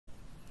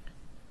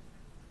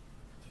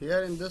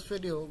Here in this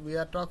video we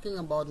are talking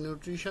about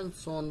nutrition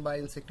sown by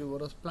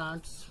insectivorous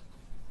plants.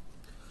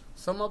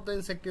 Some of the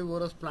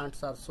insectivorous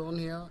plants are shown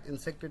here.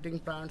 Insect-eating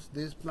plants.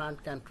 These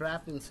plants can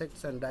trap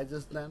insects and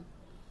digest them.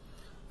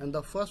 In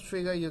the first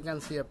figure you can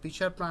see a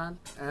pitcher plant,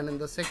 and in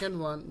the second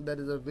one there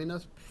is a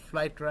Venus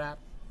flytrap.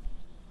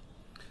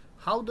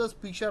 How does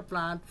pitcher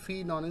plant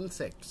feed on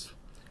insects?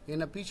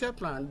 In a pitcher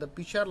plant, the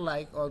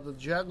pitcher-like or the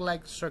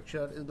jug-like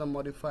structure is the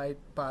modified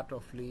part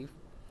of leaf.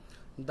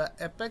 The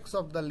apex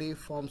of the leaf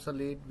forms a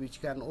lid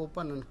which can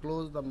open and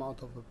close the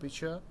mouth of a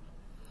pitcher.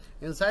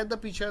 Inside the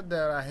pitcher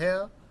there are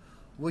hairs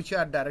which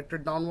are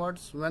directed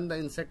downwards. When the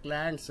insect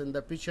lands in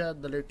the pitcher,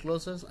 the lid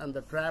closes and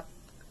the trapped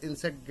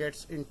insect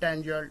gets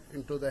entangled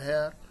into the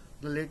hair.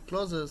 The lid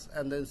closes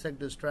and the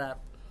insect is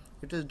trapped.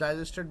 It is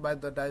digested by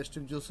the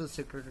digestive juices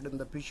secreted in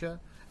the pitcher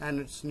and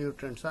its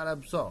nutrients are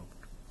absorbed.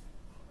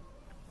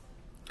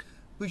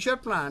 Pitcher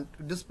plant,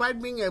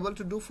 despite being able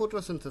to do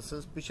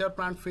photosynthesis, pitcher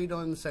plant feed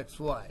on insects.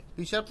 Why?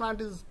 Pitcher plant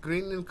is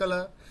green in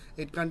color,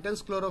 it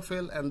contains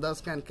chlorophyll and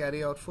thus can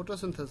carry out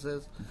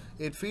photosynthesis.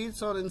 It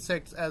feeds on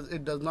insects as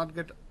it does not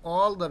get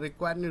all the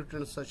required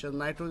nutrients such as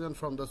nitrogen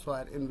from the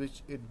soil in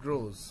which it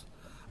grows.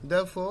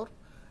 Therefore,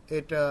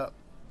 it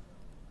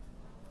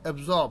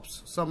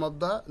absorbs some of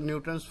the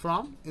nutrients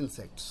from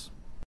insects.